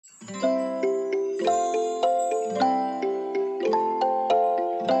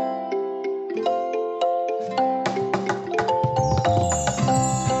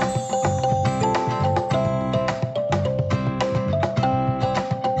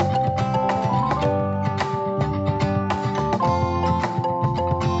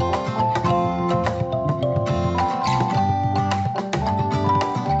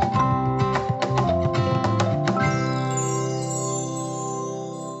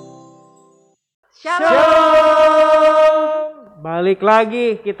Shalom. Balik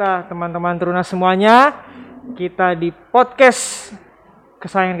lagi kita teman-teman Teruna semuanya. Kita di podcast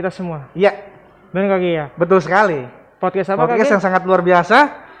kesayangan kita semua. Iya. Benar Kak ya? Betul sekali. Podcast apa Podcast Kak? yang sangat luar biasa.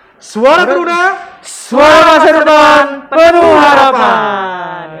 Suara Teruna. Suara masa depan penuh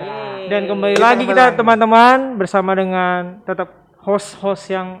harapan. Yeay. Dan kembali Kita lagi kembali kita lagi. teman-teman bersama dengan tetap host-host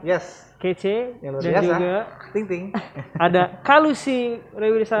yang Yes. kece Yang luar dan biasa. juga Ting ting. ada Kalusi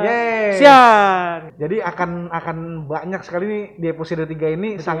Rewisa Yes. Sian. Jadi akan banyak sekali nih di episode 3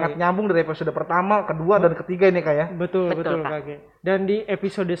 ini. Betul. Sangat nyambung dari episode pertama, kedua dan ketiga ini Kak ya. Betul Betul, Kak. Kak Ge. Dan di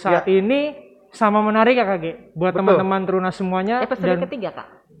episode saat ini sama menarik ya Kak Ge. Buat Betul. teman-teman Teruna semuanya. Episode dan ketiga, Kak.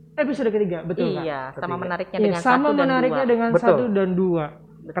 episode ketiga, betul Kak. Iya, sama Ketiga. menariknya Iya, dengan sama satu dan menariknya dua. dengan Betul. 1 dan 2.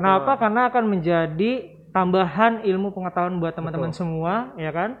 Kenapa? Karena akan menjadi tambahan ilmu pengetahuan buat teman-teman Betul. semua,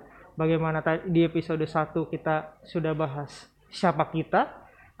 ya kan? Bagaimana di episode 1 kita sudah bahas siapa kita,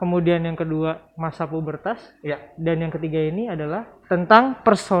 kemudian yang kedua masa pubertas, Iya. dan yang ketiga ini adalah tentang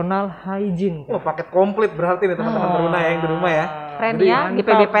personal hygiene. Kak. Oh, paket komplit berarti nih teman-teman Teruna ya yang di rumah ya. Keren Jadi, ya, di mantap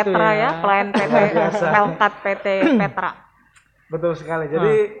PB tuh Petra ya, pelayan PT Luar biasa. Pelkat PT Petra. Betul sekali.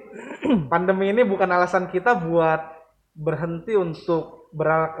 Jadi pandemi ini bukan alasan kita buat berhenti untuk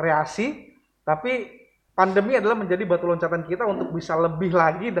berkreasi, tapi pandemi adalah menjadi batu loncatan kita untuk bisa lebih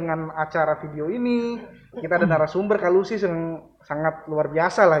lagi dengan acara video ini. Kita ada narasumber Kalusi yang sangat luar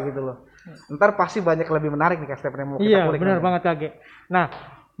biasa lah gitu loh. Ntar pasti banyak lebih menarik nih Kak Stephen yang mau kita Iya, kulik benar nanti. banget Kak Ge. Nah,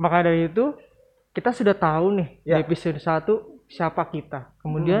 maka dari itu kita sudah tahu nih Ya. di episode 1 siapa kita.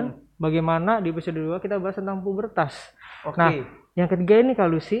 Kemudian bagaimana di episode 2 kita bahas tentang pubertas. Oke. Nah, yang ketiga ini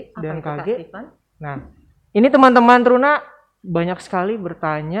Kak Lucy Apa dan itu, Kak Kak Ge. Stephen? Nah, ini teman-teman Teruna banyak sekali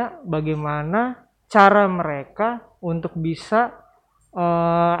bertanya bagaimana cara mereka untuk bisa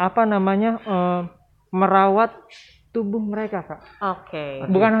merawat tubuh mereka, Kak. Oke.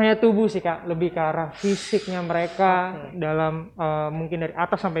 Bukan hanya tubuh sih, Kak, lebih ke arah fisiknya mereka dalam mungkin dari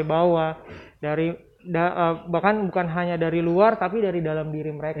atas sampai bawah, dari bahkan bukan hanya dari luar tapi dari dalam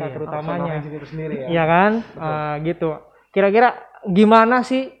diri mereka Iya, terutamanya. personal hygiene itu sendiri ya. Iya kan? Gitu. Kira-kira gimana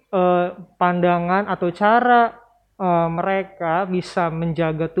sih pandangan atau cara mereka bisa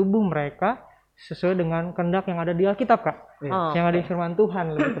menjaga tubuh mereka sesuai dengan kehendak yang ada di Alkitab, Kak? Iya. Oh, Yang ada di firman Tuhan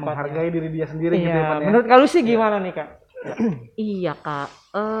lebih tepatnya. Menghargai diri dia sendiri gitu ya, Iya, Pan, ya. menurut Kalu sih gimana nih, Kak? Iya, Kak.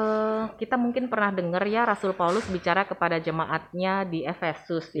 Kita mungkin pernah dengar ya Rasul Paulus bicara kepada jemaatnya di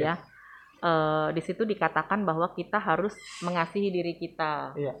Efesus ya. Di situ dikatakan bahwa kita harus mengasihi diri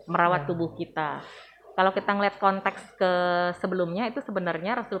kita, Iya. merawat tubuh kita. Kalau kita ngeliat konteks ke sebelumnya itu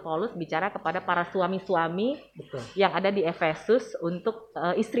sebenarnya Rasul Paulus bicara kepada para suami-suami Betul. yang ada di Efesus untuk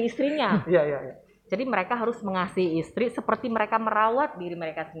istri-istrinya. Iya, iya, iya. Jadi mereka harus mengasihi istri seperti mereka merawat diri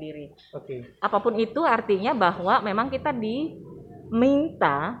mereka sendiri. Oke. Apapun itu artinya bahwa memang kita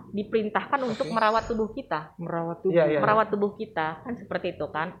diperintahkan untuk merawat tubuh kita. Merawat tubuh. Iya, iya. Merawat tubuh kita kan seperti itu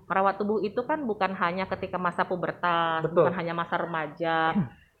kan. Merawat tubuh itu kan bukan hanya ketika masa pubertas, Betul. bukan hanya masa remaja,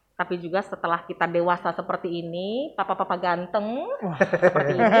 tapi juga setelah kita dewasa seperti ini, papa-papa ganteng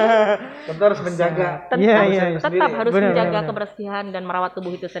seperti ini, Tentu harus menjaga tetap, Iya, iya, iya. tetap harus Benar, menjaga benar. kebersihan dan merawat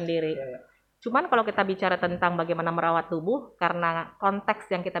tubuh itu sendiri. Iya, iya. Cuman kalau kita bicara tentang bagaimana merawat tubuh, karena konteks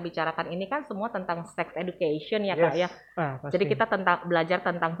yang kita bicarakan ini kan semua tentang sex education ya Kak Yes. ya. Pasti. Jadi kita belajar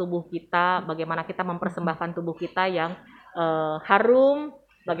tentang tubuh kita, bagaimana kita mempersembahkan tubuh kita yang harum,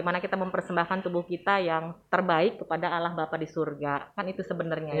 bagaimana kita mempersembahkan tubuh kita yang terbaik kepada Allah Bapa di surga. Kan itu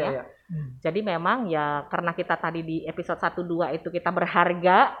sebenarnya Iya, ya. iya. Jadi memang ya karena kita tadi di episode 1 2 itu kita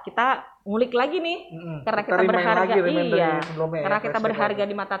berharga, kita ngulik lagi nih. Karena kita remind berharga, lagi, remind iya. dari sebelumnya ya, Karena kita flashback berharga lagi.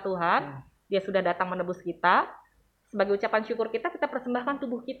 di mata Tuhan, Dia sudah datang menebus kita. Sebagai ucapan syukur kita persembahkan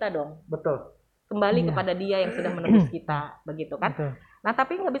tubuh kita dong. Betul. Kembali Iya. kepada Dia yang sudah menebus kita, begitu kan? Betul. Nah,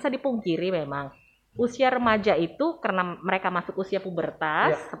 tapi nggak bisa dipungkiri memang usia remaja itu karena mereka masuk usia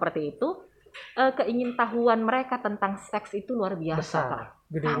pubertas seperti itu, keingintahuan mereka tentang seks itu luar biasa, Besar. Kak.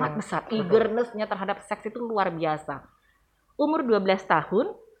 Gede Sangat banget. besar. Eagerness-nya terhadap seks itu luar biasa. Umur 12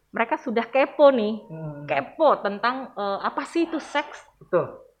 tahun, mereka sudah kepo nih. Kepo tentang apa sih itu seks?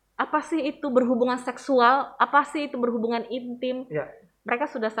 Betul. Apa sih itu berhubungan seksual? Apa sih itu berhubungan intim? Iya. Mereka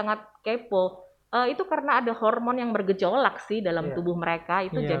sudah sangat kepo. Itu karena ada hormon yang bergejolak sih dalam Iya. tubuh mereka.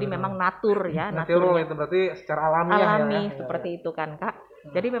 Itu Iya, jadi benar. memang natur ya. Natural naturnya. itu berarti secara alamiah Alami ya. seperti itu kan Kak.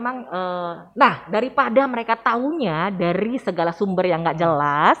 Jadi memang nah daripada mereka taunya dari segala sumber yang nggak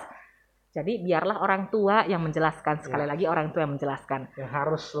jelas, jadi biarlah orang tua yang menjelaskan. Sekali lagi orang tua yang menjelaskan. Yang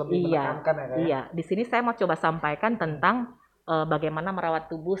harus lebih Iya, menekankan ya. Kak, ya? Iya, di sini saya mau coba sampaikan tentang bagaimana merawat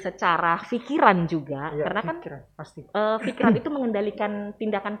tubuh secara pikiran juga, Iya, karena kan Pikiran, pasti. pikiran itu mengendalikan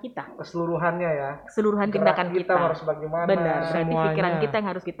tindakan kita, Keseluruhannya ya. keseluruhan Gerak tindakan kita kita. harus bagaimana. Benar, berarti Semuanya. pikiran kita yang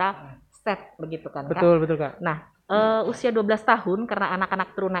harus kita set begitu kan Kak. Betul Kak. Nah, usia 12 tahun karena anak-anak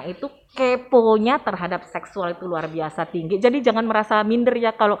teruna itu keponya terhadap seksual itu luar biasa tinggi. Jadi jangan merasa minder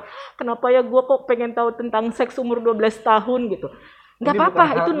ya kalau kenapa ya gue kok pengen tahu tentang seks umur 12 tahun gitu. Nggak Ini apa-apa,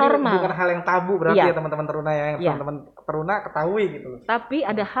 bukan itu normal. Bukan hal yang tabu berarti Iya. ya teman-teman teruna ya, yang Iya. teman-teman teruna ketahui gitu loh. Tapi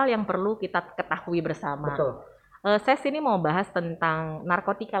ada hal yang perlu kita ketahui bersama. Betul. Saya sini mau bahas tentang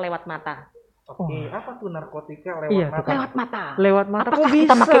narkotika lewat mata. Oke, apa tuh narkotika lewat Iya, mata? Lewat mata. Lewat mata Apakah kok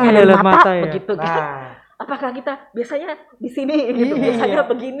kita bisa makainya ya dari lewat mata, mata ya? begitu kan? Nah, Apakah kita biasanya di sini gitu, Iya. biasanya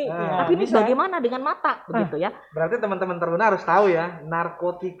begini. Nah, Tapi ini bisa. bagaimana dengan mata begitu ya? berarti teman-teman teruna harus tahu ya,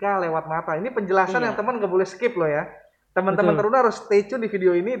 narkotika lewat mata. Ini penjelasan Iya. yang teman nggak boleh skip loh ya. Teman-teman Betul. teruna harus stay tune di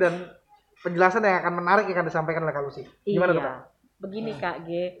video ini dan penjelasan yang akan menarik yang akan disampaikan oleh Kak Lucy. Gimana tuh, Kak? Begini Kak G.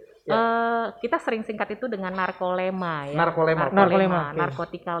 Ya. Kita sering singkat itu dengan narkolema ya. Narkolema. Narkolema, oke.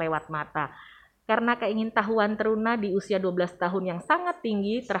 Narkotika lewat mata. Karena keingintahuan teruna di usia 12 tahun yang sangat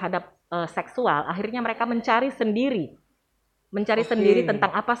tinggi terhadap seksual, akhirnya mereka mencari sendiri. Mencari Oke. sendiri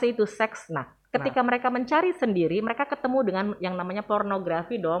tentang apa sih itu seks. Nah, ketika mereka mencari sendiri, mereka ketemu dengan yang namanya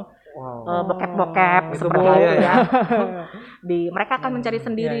pornografi dong. Wow. Bokep-bokep Itu seperti bahaya itu ya. ya. Mereka akan mencari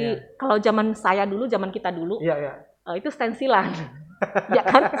sendiri. Kalau zaman saya dulu, zaman kita dulu, Iya, iya. itu stensilan. Ya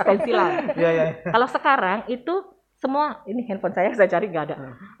kan, stensilan. Iya, iya. Kalau sekarang itu semua, ini handphone saya cari nggak ada.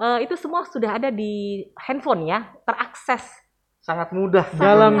 Itu semua sudah ada di handphone ya, terakses. Sangat mudah.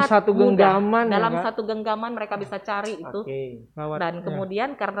 Dalam Sangat satu mudah. genggaman ya, Dalam Kak? satu genggaman mereka bisa cari itu. Oke. Lewat- Dan ya. kemudian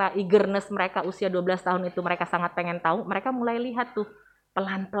karena eagerness mereka usia 12 tahun itu mereka sangat pengen tahu, mereka mulai lihat tuh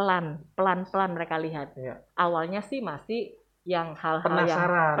pelan-pelan mereka lihat. Iya. Awalnya sih masih yang hal-hal yang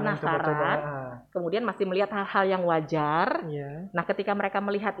Penasaran. penasaran, Coba-coba. kemudian masih melihat hal-hal yang wajar. Iya. Nah, ketika mereka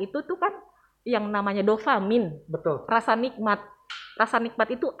melihat itu tuh kan yang namanya dopamin, Betul. rasa nikmat. Rasa nikmat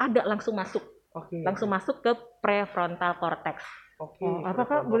itu ada langsung masuk, Oke. langsung masuk ke prefrontal cortex. Oke. Oh, apa,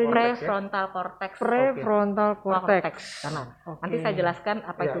 Kak? Boleh Prefrontal cortex. Prefrontal cortex. Nah, Oke. nanti saya jelaskan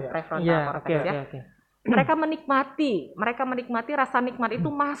apa Iya, itu iya. prefrontal Iya, cortex oke, ya. oke. Mereka menikmati rasa nikmat itu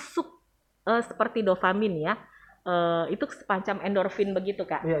masuk seperti dopamin ya. Itu semacam endorfin begitu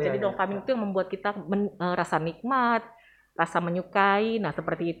Kak. Iya, iya, Jadi iya. dopamin itu yang membuat kita rasa nikmat, rasa menyukai. Nah,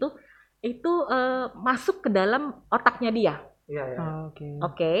 seperti itu masuk ke dalam otaknya dia. Iya, iya. Oke.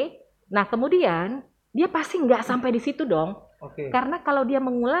 Oke. Nah, kemudian dia pasti nggak sampai di situ dong. Oke. Karena kalau dia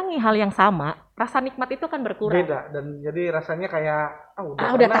mengulangi hal yang sama, rasa nikmat itu akan berkurang. Beda dan jadi rasanya kayak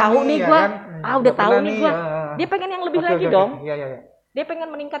Udah pernah tahu nih ya gua. kan? Udah tahu pernah nih gua. ya. Dia pengen yang lebih Oke, lagi oke, dong. oke. Iya, iya, iya. Dia pengen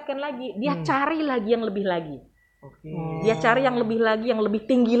meningkatkan lagi. Dia cari lagi yang lebih lagi. Oke. Dia cari yang lebih lagi, yang lebih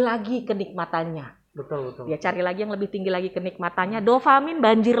tinggi lagi kenikmatannya. Betul, betul. Dia cari lagi yang lebih tinggi lagi kenikmatannya. Dopamin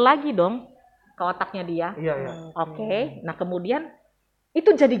banjir lagi dong ke otaknya dia. Iya, iya. Oke. Nah, kemudian itu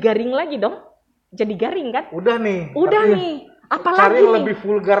jadi garing lagi dong. Jadi garing kan? Udah nih. Udah tapi nih. Cari Apalagi yang nih. lebih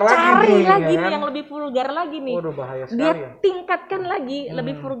vulgar lagi Cari nih. lagi ya nih kan? yang lebih vulgar lagi nih. Waduh, bahaya sekali Dia ya. tingkatkan lagi,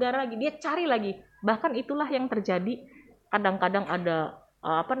 lebih vulgar lagi. Dia cari lagi. Bahkan itulah yang terjadi. Kadang-kadang ada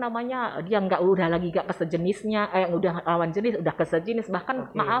dia udah lagi nggak ke sejenisnya, udah lawan jenis, udah ke sejenis.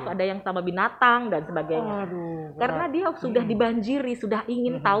 Bahkan Oke, maaf oke. ada yang sama binatang dan sebagainya. Aduh. Karena dia sudah dibanjiri, sudah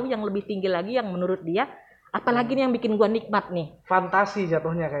ingin tahu yang lebih tinggi lagi yang menurut dia. Apalagi nih yang bikin gua nikmat nih. Fantasi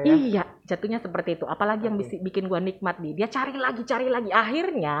jatuhnya kayaknya. Iya, jatuhnya seperti itu. Apalagi yang bikin gua nikmat nih. Dia cari lagi.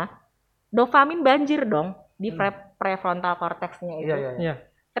 Akhirnya dopamin banjir dong di prefrontal cortexnya itu. Iya, iya, iya. Iya.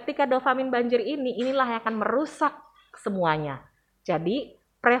 Ketika dopamin banjir inilah yang akan merusak semuanya. Jadi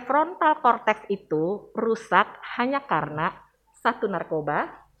prefrontal cortex itu rusak hanya karena satu narkoba,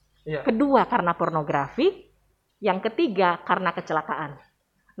 Iya. kedua karena pornografi, yang ketiga karena kecelakaan.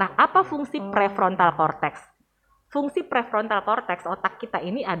 Nah, apa fungsi prefrontal cortex? Fungsi prefrontal cortex otak kita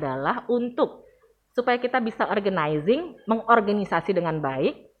ini adalah untuk supaya kita bisa mengorganisasi dengan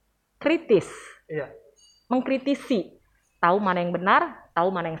baik, kritis, Iya. mengkritisi, tahu mana yang benar, tahu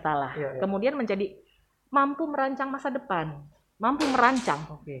mana yang salah. Iya, iya. Kemudian menjadi mampu merancang masa depan, mampu merancang.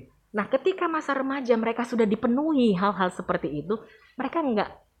 Oke. Nah, ketika masa remaja mereka sudah dipenuhi hal-hal seperti itu, mereka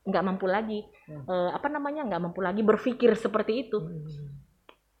nggak mampu lagi, nggak mampu lagi berpikir seperti itu.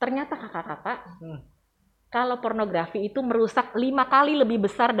 Ternyata kakak-kakak, kalau pornografi itu merusak 5 kali lebih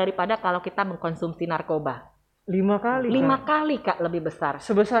besar daripada kalau kita mengkonsumsi narkoba. 5 kali. 5 Kak. kali Kak lebih besar.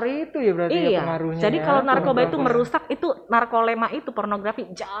 Sebesar itu ya berarti ya Iya. pengaruhnya. Jadi ya, kalau narkoba itu pornografi. merusak, itu narkolema itu pornografi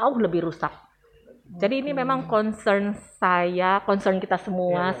jauh lebih rusak. Jadi ini memang concern kita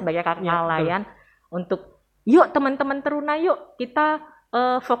semua sebagai kakak nelayan untuk yuk teman-teman teruna yuk kita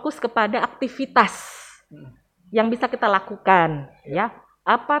fokus kepada aktivitas yang bisa kita lakukan ya.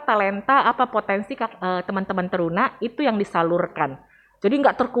 Apa talenta, apa potensi teman-teman teruna itu yang disalurkan. Jadi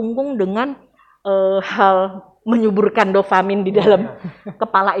nggak terkungkung dengan hal menyuburkan dopamin di dalam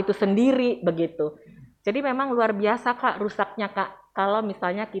kepala itu sendiri begitu. Jadi memang luar biasa Kak rusaknya Kak kalau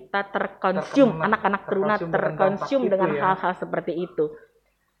misalnya kita terkonsum, anak-anak teruna terkonsum dengan hal-hal seperti itu.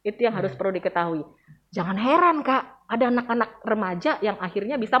 Itu yang harus perlu diketahui. Jangan heran Kak, ada anak-anak remaja yang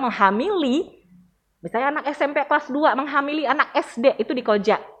akhirnya bisa menghamili. Misalnya anak SMP kelas 2 menghamili anak SD, itu di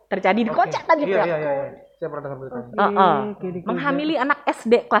Koja. Terjadi di Koja tadi Iya. Kak. Saya pernah dengar beritanya. Menghamili anak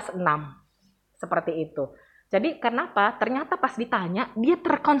SD kelas 6. Seperti itu. Jadi kenapa? Ternyata pas ditanya, dia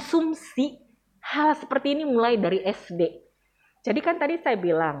terkonsumsi hal seperti ini mulai dari SD. Jadi kan tadi saya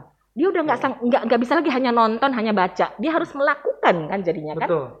bilang, dia udah nggak bisa lagi hanya nonton, hanya baca. Dia harus melakukan kan jadinya kan?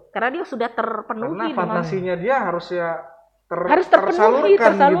 Betul. Karena dia sudah terpenuhi Karena fantasinya dia harus ya harus terpenuhi,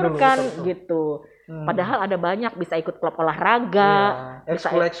 tersalurkan gitu. gitu. Padahal ada banyak bisa ikut klub olahraga,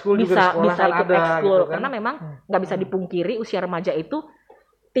 ekskul juga bisa ikut ada, ekskul. gitu kan? Karena memang nggak bisa dipungkiri usia remaja itu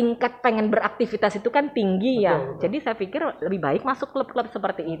tingkat pengen beraktivitas itu kan tinggi ya. Betul. Jadi saya pikir lebih baik masuk klub-klub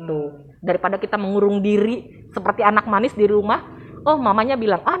seperti itu daripada kita mengurung diri seperti anak manis di rumah. Oh mamanya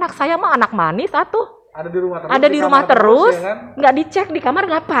bilang, anak saya mah anak manis atuh. Ada di rumah terus. Ada di rumah terus, ya kan? nggak dicek di kamar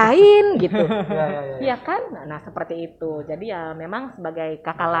ngapain gitu. Ya. Iya kan? Nah seperti itu. Jadi ya memang sebagai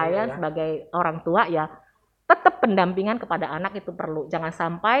kakak layan, sebagai orang tua ya tetap pendampingan kepada anak itu perlu. Jangan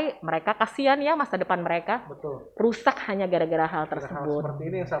sampai mereka kasihan ya masa depan mereka. Betul. Rusak hanya gara-gara hal Hal tersebut. seperti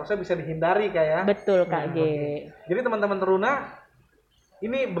ini yang seharusnya bisa dihindari Kak ya. Betul Kak G. Jadi teman-teman teruna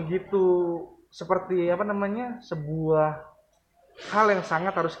ini begitu seperti sebuah hal yang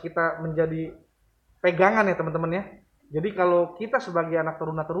sangat harus kita menjadi pegangan ya teman-teman ya. Jadi kalau kita sebagai anak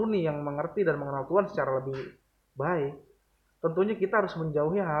teruna-teruni yang mengerti dan mengenal Tuhan secara lebih baik, tentunya kita harus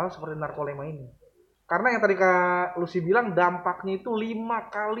menjauhi hal seperti narkoba ini. Karena yang tadi Kak Lucy bilang dampaknya itu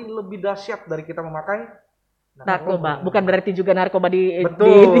 5 kali lebih dahsyat dari kita memakai Narkoba. Bukan berarti juga narkoba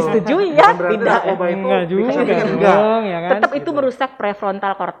Betul. disetujui ya. Bukan berarti Tidak. narkoba itu Enggak juga dikesampingkan, dong, ya kan? Tetap itu merusak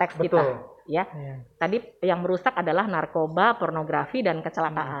prefrontal cortex kita. Betul. Ya. Iya. Tadi yang merusak adalah narkoba, pornografi dan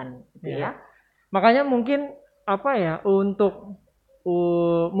kecelakaan, gitu ya. Makanya mungkin untuk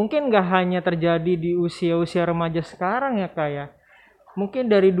mungkin nggak hanya terjadi di usia-usia remaja sekarang ya Kak ya.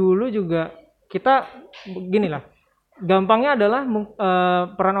 Mungkin dari dulu juga kita gini lah. Gampangnya adalah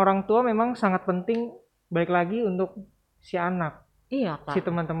peran orang tua memang sangat penting baik lagi untuk si anak, Iya, Pak. si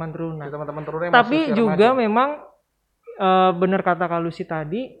teman-teman teruna. Teman-teman teruna yang Tapi masih usia juga remaja. memang benar kata Kak Lucy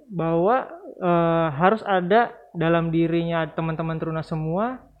tadi bahwa harus ada dalam dirinya teman-teman teruna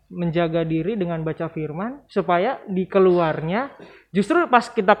semua menjaga diri dengan baca firman supaya di keluarnya justru pas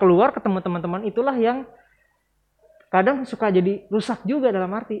kita keluar ketemu teman-teman itulah yang kadang suka jadi rusak juga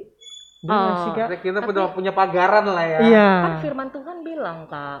dalam arti. Benar sih Kak. Kita punya pagaran lah ya. Iya. Kan firman Tuhan bilang,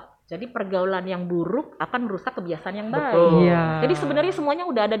 Kak, jadi pergaulan yang buruk akan merusak kebiasaan yang baik. Betul. Iya. Jadi sebenarnya semuanya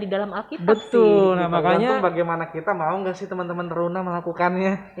udah ada di dalam Alkitab Betul. sih. Nah, Tergantung makanya bagaimana kita mau nggak sih teman-teman teruna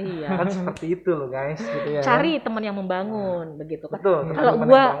melakukannya. Iya. Kan seperti itu loh guys gitu ya. Cari teman yang membangun begitu kan. Betul. Kalau teman-teman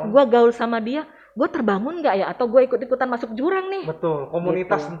yang bangun. gua gaul sama dia, gua terbangun nggak ya atau gua ikut-ikutan masuk jurang nih? Betul,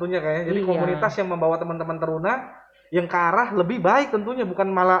 komunitas Gitu. tentunya kayaknya. Jadi Iya. komunitas yang membawa teman-teman teruna yang ke arah lebih baik tentunya,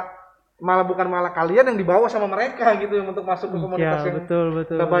 bukan malah kalian yang dibawa sama mereka gitu yang untuk masuk ke komunitas Iya, yang betul.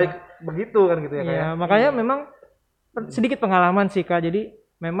 nggak baik begitu kan gitu ya Iya, kayak. makanya memang sedikit pengalaman sih Kak. Jadi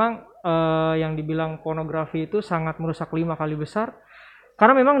memang yang dibilang pornografi itu sangat merusak 5 kali besar.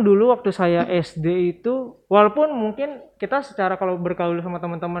 Karena memang dulu waktu saya SD itu, walaupun mungkin kita secara kalau bergaul sama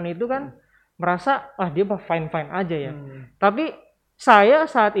teman-teman itu kan merasa dia fine-fine aja ya. Tapi saya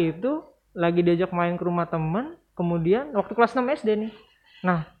saat itu lagi diajak main ke rumah teman, kemudian waktu kelas 6 SD nih.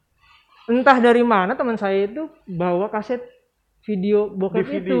 Nah, entah dari mana teman saya itu bawa kaset video bokep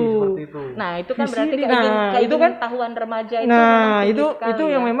DVD itu. seperti itu. Nah, itu kan VCD. berarti Nah, itu kan tahuan remaja itu Nah, memang tinggi itu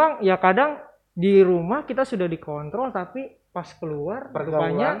sekali yang ya. memang ya kadang di rumah kita sudah dikontrol tapi pas keluar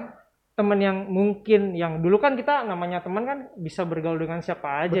rupanya teman yang mungkin yang dulu kan kita namanya teman kan bisa bergaul dengan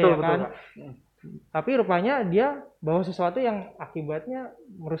siapa aja Betul, ya kan. Pak. Tapi rupanya dia bawa sesuatu yang akibatnya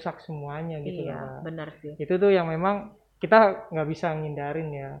merusak semuanya gitu Iya, Kak. benar sih. Itu tuh yang memang kita nggak bisa ngindarin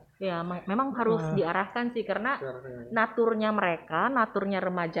ya. Ya, memang harus diarahkan sih karena naturnya naturnya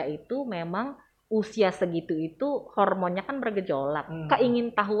remaja itu memang usia segitu itu hormonnya kan bergejolak.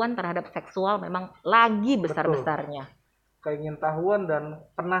 Keingintahuan terhadap seksual memang lagi besar-besarnya. Keingintahuan dan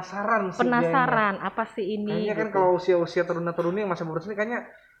penasaran sih Penasaran apa sih ini? kayaknya kan gitu. kalau usia-usia teruna-teruni yang masih berusia ini kayaknya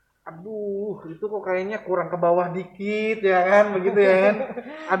aduh itu kok kayaknya kurang ke bawah dikit ya kan begitu ya kan.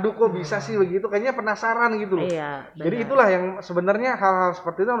 Aduh kok bisa sih begitu, kayaknya penasaran gitu loh. Iya, Jadi benar. itulah yang sebenarnya hal-hal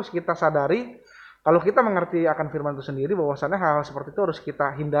seperti itu harus kita sadari. Kalau kita mengerti akan firman itu sendiri, bahwasannya hal-hal seperti itu harus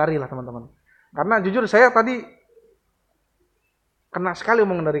kita hindari lah teman-teman. Karena jujur saya tadi kena sekali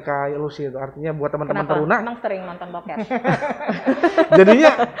omongan dari Kak Lucy itu. Artinya buat teman-teman Kenapa? teruna, Emang sering nonton bokep? jadinya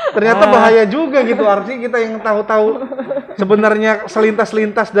ternyata bahaya juga gitu. Artinya kita yang tahu-tahu sebenarnya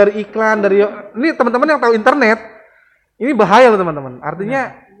selintas-lintas dari iklan, dari ini teman-teman yang tahu internet, ini bahaya loh teman-teman.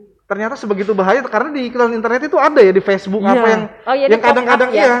 Artinya ternyata sebegitu bahaya karena di iklan internet itu ada ya di Facebook Iya. apa yang Oh iya, yang kadang-kadang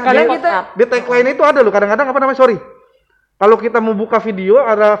iya Kadang di, kita di tagline itu ada loh kadang-kadang apa namanya sorry. Kalau kita mau buka video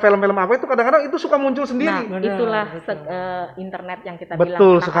ada film-film apa itu kadang-kadang itu suka muncul Nah, sendiri. Benar, itulah betul. internet yang kita Betul bilang.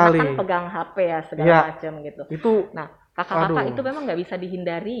 Anak-anak sekali. kan pegang HP ya segala Iya. macam gitu. Itu Nah, kakak-kakak Aduh. itu memang nggak bisa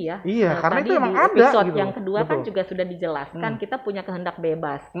dihindari ya. Iya, karena Tadi itu emang di ada episode gitu. yang kedua kan Betul. juga sudah dijelaskan kita punya kehendak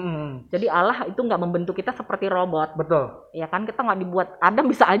bebas. mm, Jadi Allah itu nggak membentuk kita seperti robot. betul. Ya kan kita nggak dibuat Adam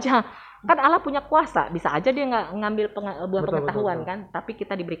bisa aja. Kan Allah punya kuasa, bisa aja dia nggak ngambil buah Betul, pengetahuan betul. kan. Tapi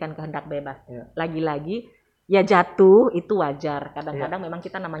kita diberikan kehendak bebas. Iya. Lagi-lagi ya jatuh itu wajar. Kadang-kadang memang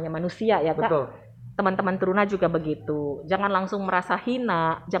kita namanya manusia ya Kak. Betul. Teman-teman teruna juga begitu. Jangan langsung merasa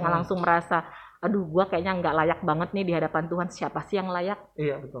hina, jangan langsung merasa aduh gua kayaknya nggak layak banget nih di hadapan Tuhan. Siapa sih yang layak?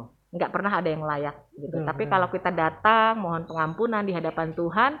 Iya, betul. Nggak pernah ada yang layak gitu. Betul, Tapi benar. kalau kita datang mohon pengampunan di hadapan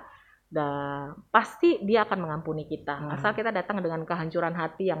Tuhan, dan pasti Dia akan mengampuni kita. Asal kita datang dengan kehancuran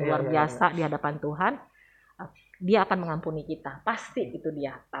hati yang Iya, luar iya, biasa di hadapan Tuhan, Dia akan mengampuni kita. Pasti itu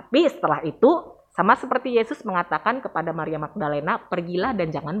Dia. Tapi setelah itu sama seperti Yesus mengatakan kepada Maria Magdalena, pergilah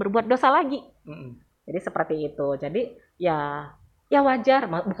dan jangan berbuat dosa lagi. Mm-mm. Jadi seperti itu. Jadi ya wajar,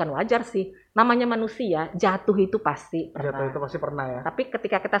 bukan wajar sih. Namanya manusia, jatuh itu pasti Jatuh pernah. itu pasti pernah ya. Tapi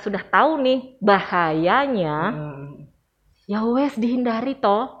ketika kita sudah tahu nih bahayanya, Mm-mm. ya wes dihindari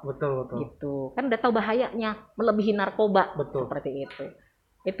toh. Betul, betul. Gitu. Kan udah tahu bahayanya, melebihi narkoba. Betul. Seperti itu.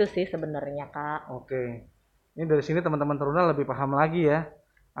 Itu sih sebenarnya, Kak. Oke. Ini dari sini teman-teman teruna lebih paham lagi ya.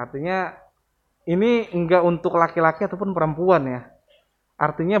 Artinya ini enggak untuk laki-laki ataupun perempuan ya.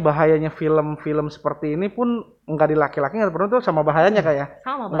 Artinya bahayanya film-film seperti ini pun enggak di laki-laki enggak perempuan itu sama bahayanya kayak.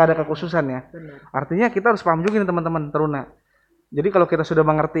 Sama Enggak ada bahayanya. kekhususan ya. Benar. Artinya kita harus paham juga nih teman-teman teruna. Jadi kalau kita sudah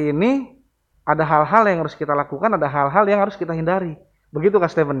mengerti ini, ada hal-hal yang harus kita lakukan, ada hal-hal yang harus kita hindari. Begitu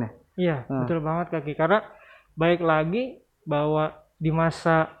Kak Steven ya? Iya, betul banget Kaki. Karena baik lagi bahwa di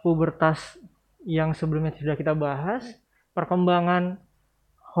masa pubertas yang sebelumnya sudah kita bahas, perkembangan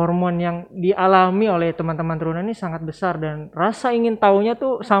hormon yang dialami oleh teman-teman teruna ini sangat besar dan rasa ingin tahunya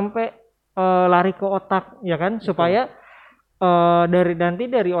tuh sampai lari ke otak ya kan, supaya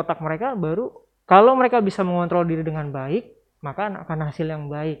dari otak mereka baru kalau mereka bisa mengontrol diri dengan baik, maka akan hasil yang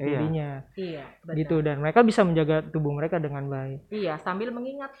baik Iya. jadinya. Iya, benar. Gitu, dan mereka bisa menjaga tubuh mereka dengan baik. Iya, sambil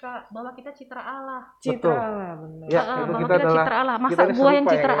mengingat Kak bahwa kita citra Allah. Betul. Allah, benar. Ya, Bahwa itu kita, kita adalah citra Allah. Masa kita ini gua yang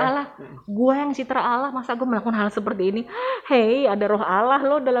serupa ya, citra Kak, ya? Allah? Gua yang citra Allah, masa gua melakukan hal seperti ini? Hei, ada roh Allah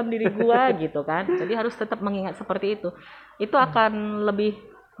loh dalam diri gua gitu kan. Jadi harus tetap mengingat seperti itu. Itu akan lebih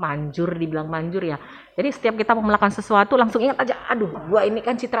manjur, dibilang manjur ya. Jadi setiap kita mau melakukan sesuatu langsung ingat aja, aduh, gua ini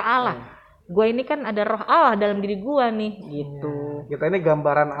kan citra Allah. Gua ini kan ada roh Allah dalam diri gua nih, gitu. Kita ini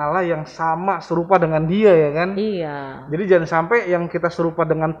gambaran Allah yang sama serupa dengan Dia ya kan? Iya. Jadi jangan sampai yang kita serupa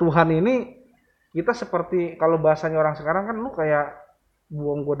dengan Tuhan ini kita seperti kalau bahasanya orang sekarang kan lu kayak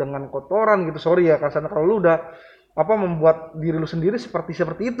buang gua dengan kotoran gitu. Sorry ya kasarnya kalau lu udah membuat diri lu sendiri seperti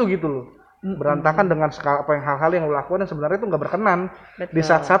itu gitu loh. Berantakan dengan apa yang hal-hal yang lu lakukan yang sebenarnya itu nggak berkenan Betul. di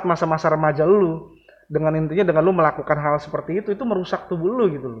saat-saat masa-masa remaja lu. Dengan intinya dengan lu melakukan hal seperti itu merusak tubuh lu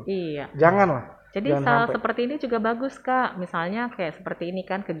gitu loh. Iya. Janganlah. Jadi Jangan hal sampai. seperti ini juga bagus Kak. Misalnya kayak seperti ini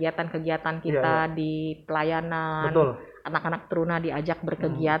kan kegiatan-kegiatan kita di pelayanan. Betul. Anak-anak teruna diajak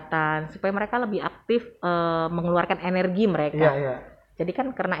berkegiatan supaya mereka lebih aktif mengeluarkan energi mereka. Iya, iya. Jadi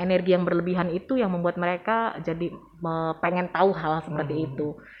kan karena energi yang berlebihan itu yang membuat mereka jadi pengen tahu hal seperti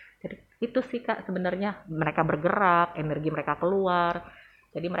itu. Jadi itu sih Kak sebenarnya, mereka bergerak, energi mereka keluar.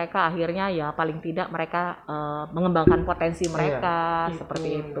 Jadi mereka akhirnya ya paling tidak mereka mengembangkan potensi mereka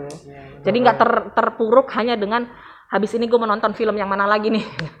seperti itu. Jadi nggak terpuruk hanya dengan habis ini gue mau nonton film yang mana lagi nih,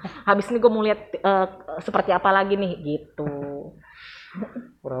 habis ini gue mau lihat seperti apa lagi nih gitu.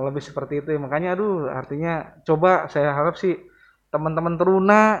 Kurang lebih seperti itu ya. Makanya artinya coba saya harap sih teman-teman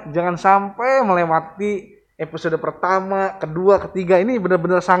teruna jangan sampai melewati episode pertama, kedua, ketiga ini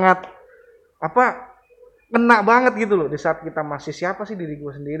benar-benar sangat kena banget gitu loh di saat kita masih siapa sih diri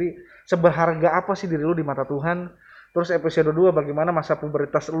gue sendiri, seberharga apa sih diri lu di mata Tuhan. Terus episode 2 bagaimana masa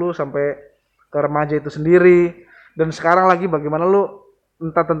pubertas lu sampai ke remaja itu sendiri, dan sekarang lagi bagaimana lu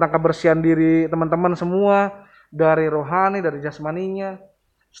entah tentang kebersihan diri teman-teman semua dari rohani, dari jasmaninya,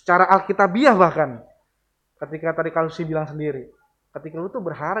 secara alkitabiah bahkan. Ketika tadi Kalusi bilang sendiri, ketika lu tuh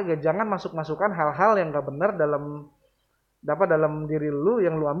berharga, jangan masuk-masukkan hal-hal yang gak benar dalam diri lu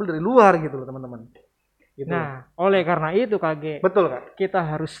yang lu ambil dari luar gitu loh teman-teman. Gitu. Nah, oleh karena itu KG, Betul Kak. kita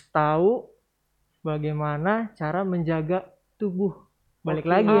harus tahu bagaimana cara menjaga tubuh balik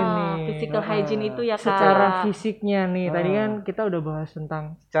Oke. lagi nih. Physical Nah, hygiene itu ya Kak. Secara fisiknya nih, tadi Ah. kan kita udah bahas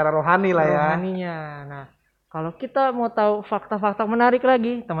tentang Secara rohani lah ya. rohaninya. Nah, kalau kita mau tahu fakta-fakta menarik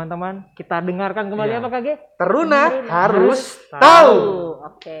lagi, teman-teman, kita dengarkan kembali Iya. apa Kak Ge? Teruna harus tahu. tahu.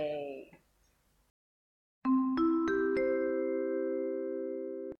 Oke.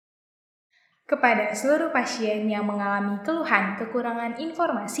 Kepada seluruh pasien yang mengalami keluhan kekurangan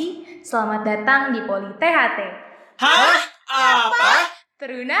informasi, selamat datang di Poli THT. Hah? Apa?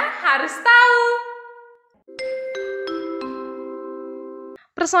 Teruna harus tahu.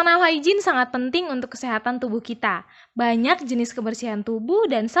 Personal hygiene sangat penting untuk kesehatan tubuh kita. Banyak jenis kebersihan tubuh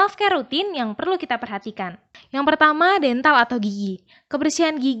dan self-care rutin yang perlu kita perhatikan. Yang pertama, dental atau gigi.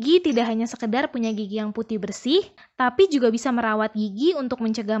 Kebersihan gigi tidak hanya sekedar punya gigi yang putih bersih, tapi juga bisa merawat gigi untuk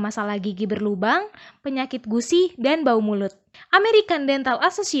mencegah masalah gigi berlubang, penyakit gusi, dan bau mulut. American Dental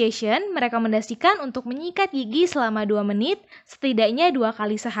Association merekomendasikan untuk menyikat gigi selama 2 menit, setidaknya 2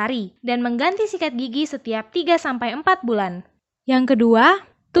 kali sehari, dan mengganti sikat gigi setiap 3-4 bulan. Yang kedua,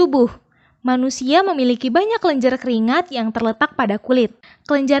 tubuh. Manusia memiliki banyak kelenjar keringat yang terletak pada kulit.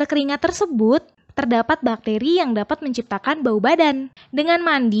 Kelenjar keringat tersebut terdapat bakteri yang dapat menciptakan bau badan. Dengan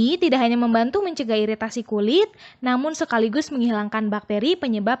mandi, tidak hanya membantu mencegah iritasi kulit, namun sekaligus menghilangkan bakteri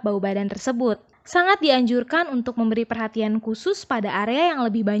penyebab bau badan tersebut. Sangat dianjurkan untuk memberi perhatian khusus pada area yang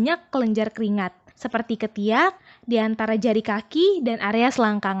lebih banyak kelenjar keringat, seperti ketiak, di antara jari kaki, dan area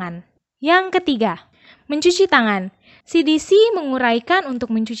selangkangan. Yang ketiga, mencuci tangan. CDC menguraikan untuk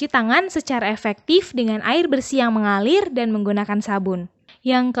mencuci tangan secara efektif dengan air bersih yang mengalir dan menggunakan sabun.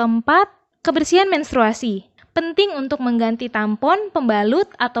 Yang keempat, kebersihan menstruasi. Penting untuk mengganti tampon, pembalut,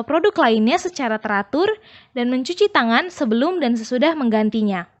 atau produk lainnya secara teratur dan mencuci tangan sebelum dan sesudah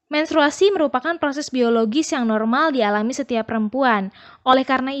menggantinya. Menstruasi merupakan proses biologis yang normal dialami setiap perempuan. Oleh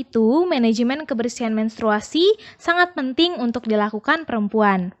karena itu, manajemen kebersihan menstruasi sangat penting untuk dilakukan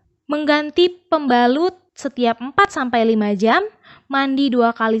perempuan. Mengganti pembalut setiap 4-5 jam, mandi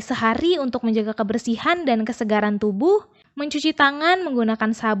 2 kali sehari untuk menjaga kebersihan dan kesegaran tubuh, mencuci tangan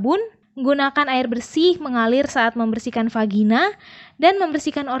menggunakan sabun, menggunakan air bersih mengalir saat membersihkan vagina, dan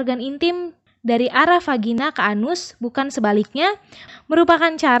membersihkan organ intim dari arah vagina ke anus, bukan sebaliknya,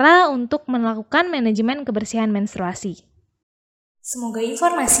 merupakan cara untuk melakukan manajemen kebersihan menstruasi. Semoga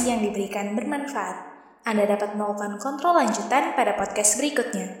informasi yang diberikan bermanfaat. Anda dapat melakukan kontrol lanjutan pada podcast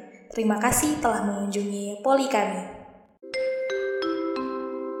berikutnya. Terima kasih telah mengunjungi Poli kami.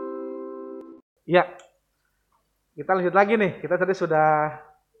 Ya, kita lanjut lagi nih. Kita tadi sudah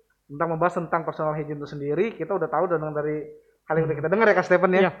membahas tentang personal hygiene itu sendiri. Kita udah tahu dari hal yang udah kita dengar ya Kak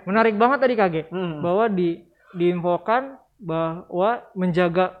Stephen ya. Iya, menarik banget tadi Kak Ge. Hmm. Bahwa diinfokan bahwa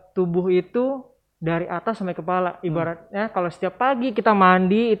menjaga tubuh itu dari atas sampai kepala. Ibaratnya kalau setiap pagi kita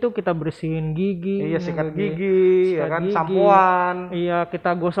mandi itu kita bersihin gigi. Iya, sikat gitu. gigi, ya Sikat kan, gigi. sampoan. Iya,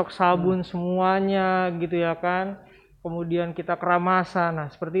 kita gosok sabun semuanya gitu ya kan. Kemudian kita keramasan. Nah,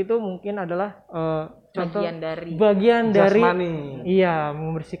 seperti itu mungkin adalah contoh bagian dari Jasmani. iya,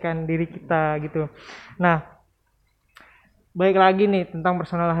 membersihkan diri kita gitu. Nah, baik lagi nih tentang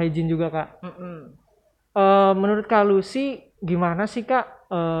personal hygiene juga Kak. Menurut Kak Lucy gimana sih Kak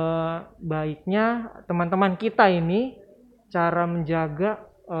baiknya teman-teman kita ini cara menjaga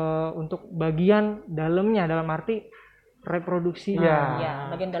untuk bagian dalamnya, dalam arti reproduksinya. Ya,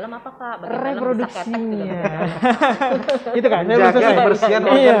 bagian dalam apa Kak? Bagian dalam bisa ketek Reproduksinya. juga. Itu kan Menjaga kebersihan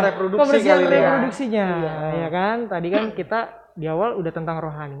organ Iya, reproduksi kebersihan kali ya. reproduksinya. Ya kan? Tadi kan kita di awal udah tentang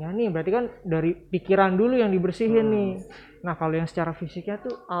rohaninya nih, berarti kan dari pikiran dulu yang dibersihin nih. Nah, kalau yang secara fisiknya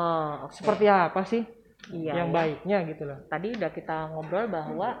tuh seperti apa sih? Iya, yang ya. baiknya gitu loh. Tadi udah kita ngobrol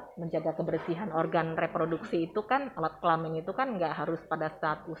bahwa menjaga kebersihan organ reproduksi itu kan, alat kelamin itu kan nggak harus pada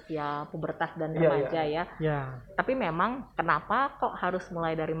saat usia pubertas dan remaja ya. Ya. Tapi memang kenapa kok harus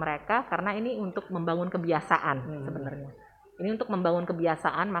mulai dari mereka? Karena ini untuk membangun kebiasaan sebenarnya. Ini untuk membangun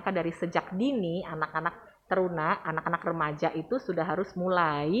kebiasaan, maka dari sejak dini anak-anak teruna, anak-anak remaja itu sudah harus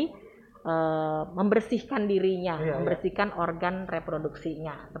mulai membersihkan dirinya, membersihkan organ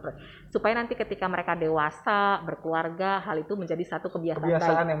reproduksinya, supaya nanti ketika mereka dewasa berkeluarga, hal itu menjadi satu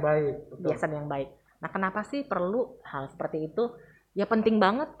kebiasaan yang baik. Kebiasaan yang baik. Nah, kenapa sih perlu hal seperti itu? Ya penting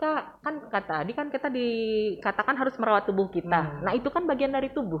banget Kak. Kan tadi kan kita dikatakan harus merawat tubuh kita. Nah, itu kan bagian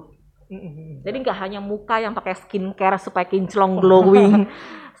dari tubuh. Jadi nggak hanya muka yang pakai skincare supaya kinclong, glowing,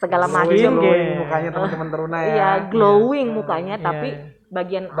 segala macam. Glowing mukanya teman-teman teruna ya. Iya, glowing mukanya, tapi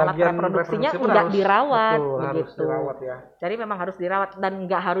bagian alat reproduksinya nggak dirawat, betul, harus begitu. dirawat ya. Jadi memang harus dirawat dan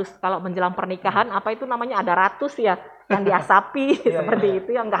nggak harus kalau menjelang pernikahan apa itu namanya ada ratus ya yang diasapi seperti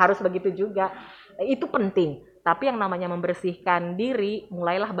itu, yang nggak harus begitu juga. Itu penting. Tapi yang namanya membersihkan diri,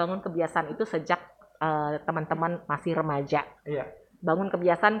 mulailah bangun kebiasaan itu sejak teman-teman masih remaja. Iya. bangun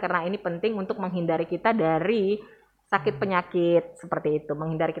kebiasaan karena ini penting untuk menghindari kita dari sakit penyakit seperti itu,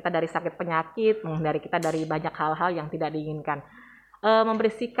 menghindari kita dari sakit penyakit, menghindari kita dari banyak hal-hal yang tidak diinginkan.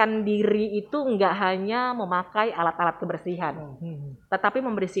 Membersihkan diri itu nggak hanya memakai alat-alat kebersihan, tetapi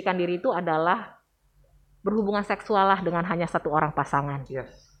membersihkan diri itu adalah berhubungan seksual lah dengan hanya satu orang pasangan. Yes.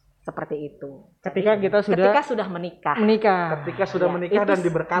 Seperti itu. Ketika kita sudah menikah. Ketika sudah Ya, menikah itu dan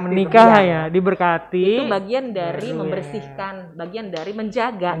diberkati. Menikah ya, diberkati. Itu bagian dari membersihkan, bagian dari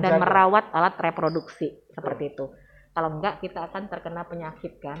menjaga dan merawat alat reproduksi. Seperti itu. Kalau enggak kita akan terkena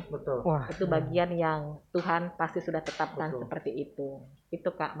penyakit kan. Betul. Wah, Itu bagian yang Tuhan pasti sudah tetapkan seperti itu.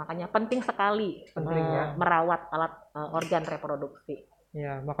 Itu Kak, makanya penting sekali Penting ya. merawat alat organ reproduksi.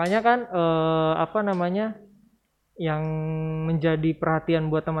 ya makanya kan yang menjadi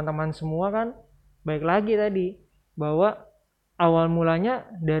perhatian buat teman-teman semua kan, baik lagi tadi bahwa awal mulanya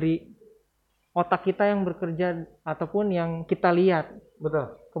dari otak kita yang bekerja ataupun yang kita lihat.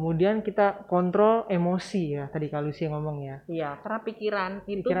 Betul. Kemudian kita kontrol emosi ya, tadi Kak Lucy ngomong ya. Iya, karena pikiran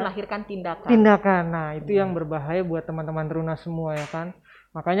itu Pikiran- melahirkan tindakan. Tindakan, nah itu yang berbahaya buat teman-teman teruna semua ya kan.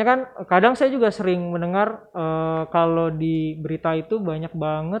 Makanya kan kadang saya juga sering mendengar kalau di berita itu banyak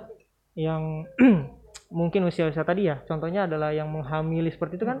banget yang mungkin usia-usia tadi ya, contohnya adalah yang menghamili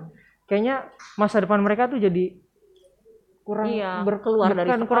seperti itu kan, kayaknya masa depan mereka tuh jadi kurang keluar dari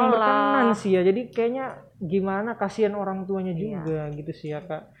sekolah. kurang berkenan sih ya. Jadi kayaknya gimana, kasihan orang tuanya juga gitu sih ya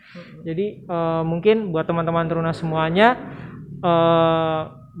Kak. Jadi mungkin buat teman-teman teruna semuanya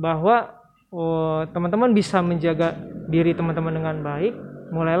bahwa teman-teman bisa menjaga diri teman-teman dengan baik,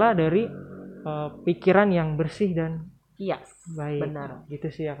 mulailah dari pikiran yang bersih dan Iya, baik. benar. Gitu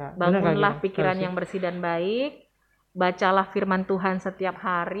sih ya Kak. Benar, Kak, Bangunlah gitu? pikiran Kak, yang bersih dan baik. Bacalah firman Tuhan setiap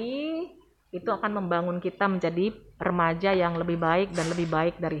hari. Itu akan membangun kita menjadi remaja yang lebih baik dan lebih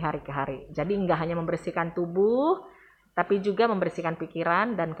baik dari hari ke hari. Jadi enggak hanya membersihkan tubuh, tapi juga membersihkan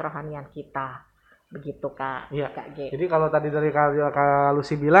pikiran dan kerohanian kita. Begitu Kak. Iya. Kak G. Jadi kalau tadi dari Kak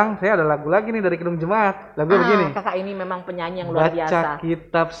Lucy bilang, saya ada lagu lagi nih dari Kidung Jemaat. Lagu begini. Kakak ini memang penyanyi yang luar Baca biasa.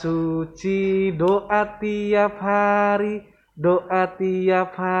 kitab suci, doa tiap hari, doa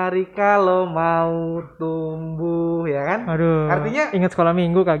tiap hari kalau mau tumbuh, ya kan? Aduh. Artinya ingat sekolah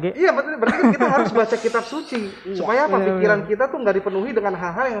minggu Kak G. iya, berarti kan kita harus baca kitab suci supaya apa? Pikiran kita tuh nggak dipenuhi dengan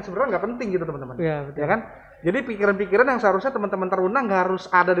hal-hal yang sebenarnya nggak penting gitu teman-teman. Iya, betul. Ya kan? Jadi pikiran-pikiran yang seharusnya teman-teman teruna nggak harus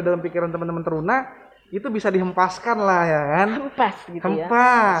ada di dalam pikiran teman-teman teruna, itu bisa dihempaskan lah ya kan? Hempas gitu ya.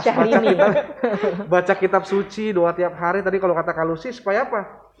 Hempas. Syahrini. Baca kitab suci, doa tiap hari tadi kalau kata Kak Lucy, supaya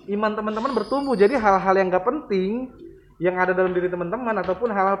apa? Iman teman-teman bertumbuh. Jadi hal-hal yang nggak penting yang ada dalam diri teman-teman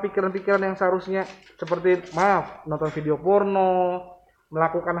ataupun hal-hal pikiran-pikiran yang seharusnya seperti nonton video porno,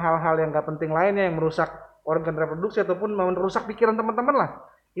 melakukan hal-hal yang nggak penting lainnya yang merusak organ reproduksi ataupun merusak pikiran teman-teman lah,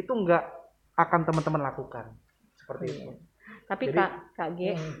 itu nggak akan teman-teman lakukan seperti itu. Tapi Jadi, Kak G,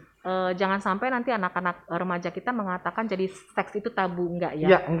 jangan sampai nanti anak-anak remaja kita mengatakan jadi seks itu tabu, enggak ya?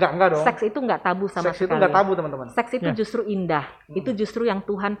 Iya, enggak dong. Seks itu enggak tabu sama Seks itu sekali. enggak tabu teman-teman. Seks itu justru indah. Itu justru yang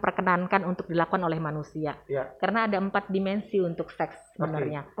Tuhan perkenankan untuk dilakukan oleh manusia. Iya. Karena ada 4 dimensi untuk seks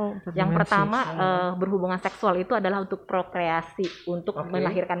sebenarnya. Oh, Yang pertama berhubungan seksual itu adalah untuk prokreasi, untuk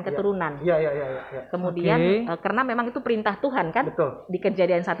melahirkan keturunan. Iya. Kemudian karena memang itu perintah Tuhan kan? Betul. Di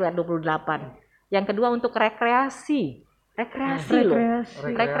Kejadian 1 ayat 28. Yang kedua untuk rekreasi.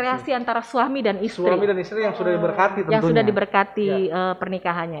 Rekreasi antara suami dan istri. Suami dan istri yang sudah diberkati tentunya. Yang sudah diberkati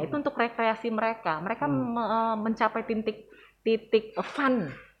pernikahannya. Itu untuk rekreasi mereka. Mereka mencapai titik fun.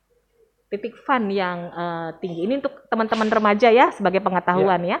 Titik fun yang tinggi. Ini untuk teman-teman remaja ya, sebagai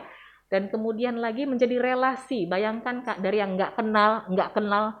pengetahuan ya. Dan kemudian lagi menjadi relasi. Bayangkan Kak, dari yang nggak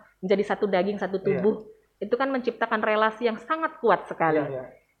kenal menjadi satu daging, satu tubuh. Itu kan menciptakan relasi yang sangat kuat sekali.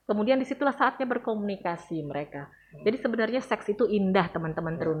 Kemudian disitulah saatnya berkomunikasi mereka. Jadi sebenarnya seks itu indah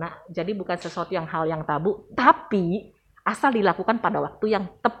teman-teman teruna. Jadi bukan sesuatu hal yang tabu, tapi asal dilakukan pada waktu yang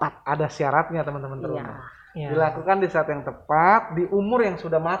tepat. Ada syaratnya teman-teman teruna. Iya. Dilakukan di saat yang tepat, di umur yang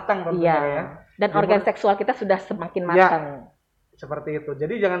sudah matang tentunya ya. Dan organ seksual kita sudah semakin matang. Seperti itu.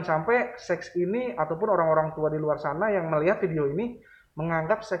 Jadi jangan sampai seks ini ataupun orang-orang tua di luar sana yang melihat video ini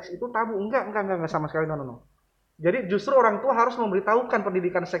menganggap seks itu tabu. Enggak sama sekali no. Jadi justru orang tua harus memberitahukan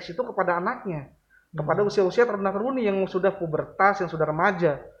pendidikan seks itu kepada anaknya, kepada usia-usia teruna-teruni yang sudah pubertas, yang sudah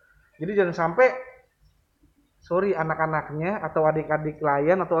remaja. Jadi jangan sampai anak-anaknya atau adik-adik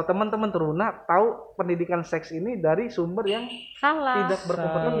klien atau teman-teman teruna tahu pendidikan seks ini dari sumber yang Salah. tidak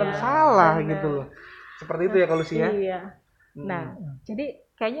berkompeten dan salah gitu loh. Seperti itu ya kalau sih ya. Iya. Nah, jadi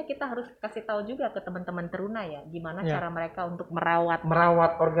kayaknya kita harus kasih tahu juga ke teman-teman teruna ya, gimana Ya. cara mereka untuk merawat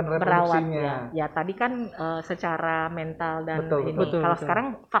organ ya. reproduksinya. Ya tadi kan secara mental dan Betul, ini. betul, Kalau betul. sekarang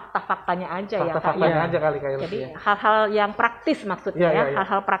fakta-faktanya aja ya Kak. Fakta-faktanya Ya. aja kali kayak Jadi ya. hal-hal yang praktis maksudnya Iya, ya, iya.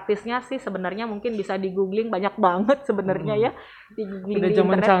 hal-hal praktisnya sih sebenarnya mungkin bisa di googling banyak banget sebenarnya ya, di googling Udah di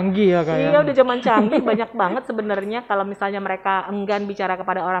zaman internet. canggih ya kayak. Iya udah zaman canggih banyak banget sebenarnya. Kalau misalnya mereka enggan bicara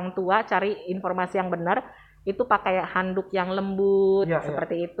kepada orang tua, cari informasi yang benar, itu pakai handuk yang lembut Iya,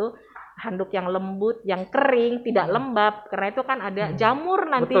 seperti itu. Handuk yang lembut, yang kering, tidak lembab, karena itu kan ada jamur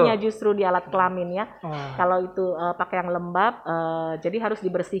nantinya justru di alat kelamin ya. Oh. Kalau itu pakai yang lembab, jadi harus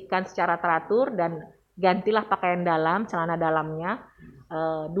dibersihkan secara teratur dan gantilah pakaian dalam, celana dalamnya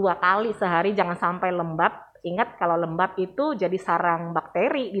 2 kali sehari, jangan sampai lembab. Ingat kalau lembab itu jadi sarang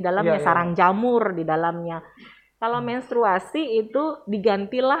bakteri di dalamnya, Iya, iya. sarang jamur di dalamnya. Kalau menstruasi itu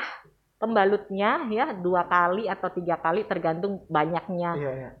digantilah pembalutnya ya 2 kali atau 3 kali tergantung banyaknya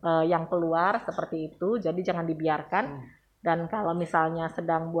Iya, iya. yang keluar seperti itu. Jadi jangan dibiarkan. Dan kalau misalnya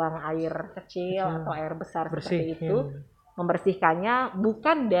sedang buang air kecil atau air besar seperti itu, membersihkannya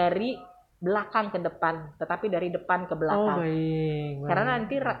bukan dari belakang ke depan, tetapi dari depan ke Oh, belakang. baik. Karena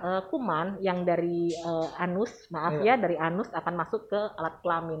nanti kuman yang dari anus, dari anus akan masuk ke alat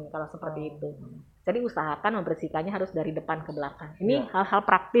kelamin kalau seperti itu. Jadi usahakan membersihkannya harus dari depan ke belakang. Ini hal-hal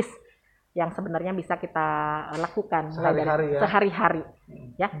praktis yang sebenarnya bisa kita lakukan mulai dari Sehari-hari ya. sehari-hari.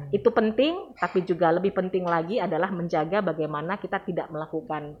 Ya, itu penting, tapi juga lebih penting lagi adalah menjaga bagaimana kita tidak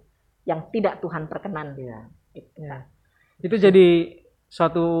melakukan yang tidak Tuhan perkenan. Iya. Gitu. Ya. Itu jadi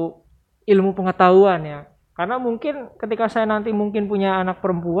suatu ilmu pengetahuan ya. Karena mungkin ketika saya nanti mungkin punya anak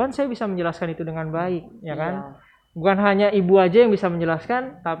perempuan, saya bisa menjelaskan itu dengan baik, ya kan? Iya. Bukan hanya ibu aja yang bisa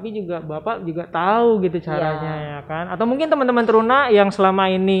menjelaskan, tapi juga bapak juga tahu gitu caranya, ya kan? Atau mungkin teman-teman teruna yang selama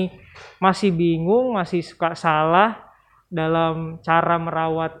ini masih bingung, masih suka salah dalam cara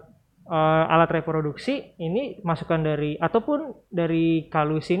merawat alat reproduksi, ini masukan dari ataupun dari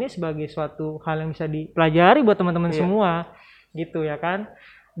Kalus ini sebagai suatu hal yang bisa dipelajari buat teman-teman semua, gitu ya kan?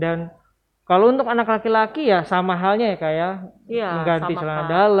 Dan kalau untuk anak laki-laki ya sama halnya ya kayak mengganti sama, celana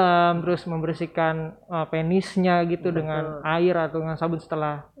Kak. dalam, terus membersihkan penisnya gitu dengan air atau dengan sabun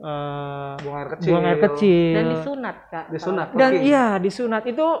setelah Buang air kecil. Dan disunat, Kak. Disunat. Dan Oke. iya disunat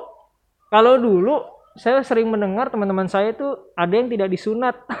itu kalau dulu saya sering mendengar teman-teman saya itu ada yang tidak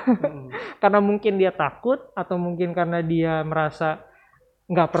disunat karena mungkin dia takut atau mungkin karena dia merasa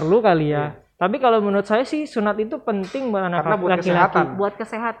nggak perlu kali ya. Tapi kalau menurut saya sih sunat itu penting buat anak Karena buat laki-laki. kesehatan. Buat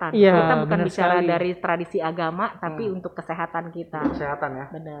kesehatan. Iya, Kita bukan benar bicara sekali. dari tradisi agama, tapi untuk kesehatan kita. Kesehatan ya.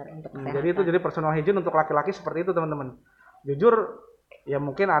 Benar, untuk kesehatan. Jadi itu jadi personal hygiene untuk laki-laki seperti itu teman-teman. Jujur ya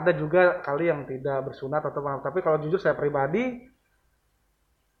mungkin ada juga kali yang tidak bersunat atau apa, tapi kalau jujur saya pribadi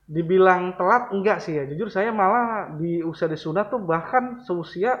dibilang telat enggak sih ya. Jujur saya malah di usia disunat tuh bahkan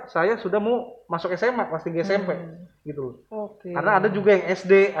seusia saya sudah mau masuk SMA kelas 3 SMP gitu loh. Oke. Karena ada juga yang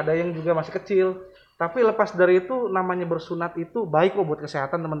SD, ada yang juga masih kecil. Tapi lepas dari itu namanya bersunat itu baik kok buat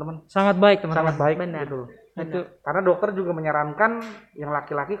kesehatan teman-teman. Sangat baik teman-teman. Sangat baik Benar. gitu loh. Itu Karena dokter juga menyarankan yang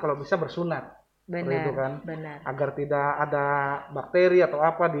laki-laki kalau bisa bersunat. Seperti itu kan. Benar. Agar tidak ada bakteri atau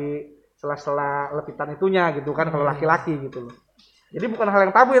apa di sela-sela lepitan itunya gitu kan kalau laki-laki gitu loh. Jadi bukan hal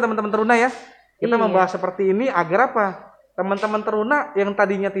yang tabu ya teman-teman teruna ya. Kita Iya. membahas seperti ini agar apa? Teman-teman teruna yang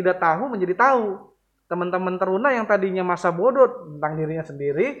tadinya tidak tahu menjadi tahu. Teman-teman teruna yang tadinya masa bodoh tentang dirinya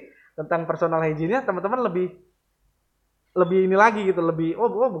sendiri, tentang personal hygiene-nya, teman-teman lebih ini lagi gitu, lebih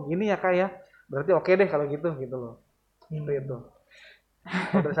oh begini ya Kak ya. Berarti oke deh kalau gitu loh. Seperti itu.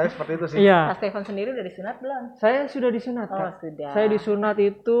 Kalau dari saya seperti itu sih. iya. Kak Stefan sendiri udah disunat belum? Saya sudah disunat, Oh, Kak. sudah. Saya disunat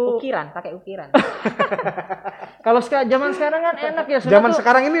itu Pakai ukiran. kalau zaman sekarang kan enak ya sunat Zaman tuh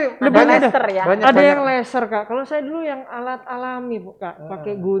sekarang ini Ada banyak laser ya. banyak ada banyak. yang laser, Kak. Kalau saya dulu yang alat alami, Bu, Kak.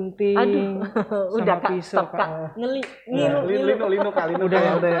 Pakai gunting Udah sama Kak, pisau, stop Kak. Kak. Ngilu. Lino kali udah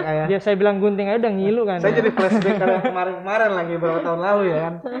ya kayak. Dia saya bilang gunting aja udah ngilu kan. Saya jadi flashback kalau kemarin lagi beberapa tahun lalu ya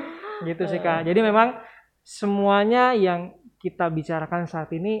kan. Gitu sih, Kak. Jadi memang semuanya yang kita bicarakan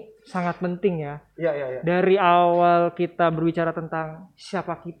saat ini sangat penting ya. Iya. Dari awal kita berbicara tentang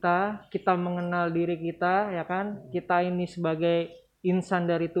siapa kita mengenal diri kita, ya kan? Kita ini sebagai insan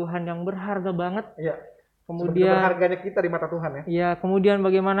dari Tuhan yang berharga banget. Iya. Kemudian harganya kita di mata Tuhan ya. ya, kemudian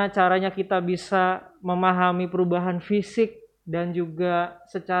bagaimana caranya kita bisa memahami perubahan fisik dan juga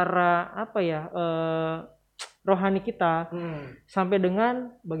secara apa ya, rohani kita sampai dengan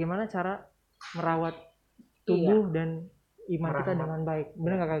bagaimana cara merawat tubuh dan iman kita Merawat. dengan baik.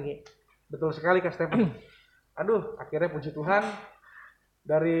 Benar nggak Kak Ge? Betul sekali Kak Stefan. Aduh, akhirnya puji Tuhan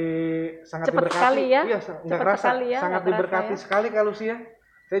dari sangat Cepet diberkati. sekali ya. Iya, nggak Cepet kerasa. sekali ya, Sangat nggak kerasa diberkati ya. sekali Kak Lucia.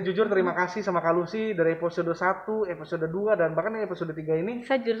 Saya jujur terima kasih sama Kak Lucy dari episode 1, episode 2 dan bahkan episode 3 ini.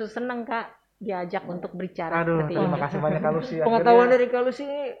 Saya justru senang Kak diajak untuk berbicara Aduh, seperti terima ini. kasih banyak Kak Lucy. Pengetahuan Akhirnya- dari Kalus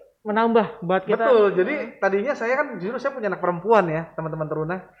ini menambah buat kita. Betul. Jadi tadinya saya kan jujur saya punya anak perempuan ya, teman-teman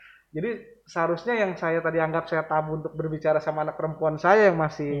Teruna. Jadi seharusnya yang saya tadi anggap saya tabu untuk berbicara sama anak perempuan saya yang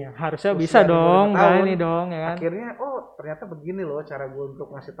masih Iya, harusnya usia bisa di bawah dong, 5 kan tahun. ini dong ya kan. Akhirnya ternyata begini loh cara gue untuk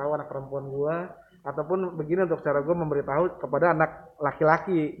ngasih tahu anak perempuan gue, ataupun begini untuk cara gue memberitahu kepada anak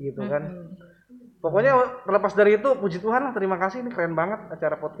laki-laki gitu kan. Pokoknya terlepas dari itu, puji Tuhan lah, terima kasih, ini keren banget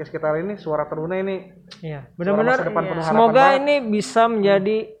acara podcast kita hari ini, Suara Teruna ini. Iya, Suara benar-benar masa depan penuh harapan semoga banget. ini bisa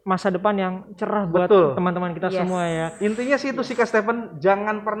menjadi masa depan yang cerah buat Betul. teman-teman kita Yes. semua ya. Intinya sih itu sih Kak Stephen,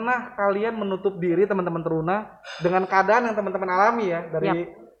 jangan pernah kalian menutup diri teman-teman Teruna dengan keadaan yang teman-teman alami ya dari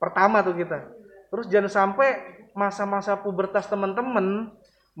pertama tuh kita. Terus jangan sampai masa-masa pubertas teman-teman,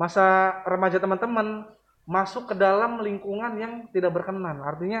 masa remaja teman-teman masuk ke dalam lingkungan yang tidak berkenan.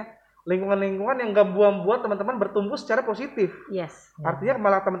 Artinya lingkungan-lingkungan yang gak buat teman-teman bertumbuh secara positif. Yes. Artinya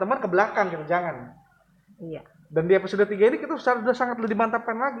malah teman-teman ke belakang gitu, jangan. Iya. Dan di episode 3 ini kita sudah sangat lebih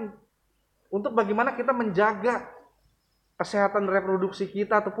dimantapkan lagi untuk bagaimana kita menjaga kesehatan reproduksi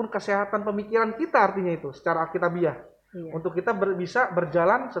kita ataupun kesehatan pemikiran kita, artinya itu secara alkitabiah. Iya. Untuk kita bisa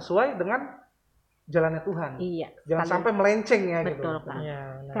berjalan sesuai dengan jalannya Tuhan. Iya. Jangan Sekali- sampai melenceng ya betul gitu. Kak. Iya,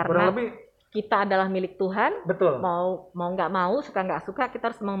 benar. Karena Kurang lebih kita adalah milik Tuhan. betul. Mau nggak mau, suka nggak suka, kita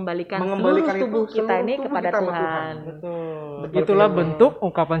harus mengembalikan Mengembalikan seluruh tubuh itu, kita seluruh ini tubuh kepada kita sama Tuhan. Tuhan. Betul. Seperti Itulah itu. bentuk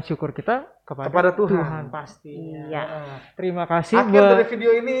ungkapan syukur kita kepada Tuhan. pasti. Iya. Terima kasih Akhir buat dari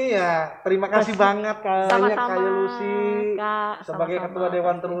video ini ya, terima kasih banget banyak Sama-sama, Kak Lucy Kak. sebagai Sama-sama. ketua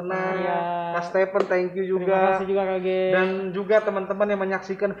Dewan Teruna. Iya. Kak Stephen, thank you Terima juga. kasih juga Kak Ge. Dan juga teman-teman yang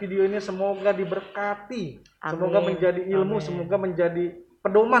menyaksikan video ini semoga diberkati, Amin. semoga menjadi ilmu, Amin. semoga menjadi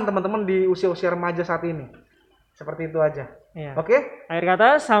pedoman teman-teman di usia-usia remaja saat ini. Seperti itu aja. Iya. Oke, Akhir kata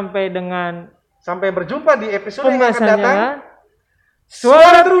sampai dengan sampai berjumpa di episode yang akan datang. pembahasannya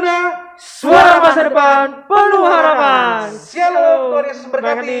Suara Teruna, Suara Masa Depan Penuh Harapan. Shalom, Tuhan Yesus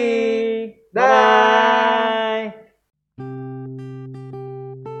berkati. Berkati. Dah.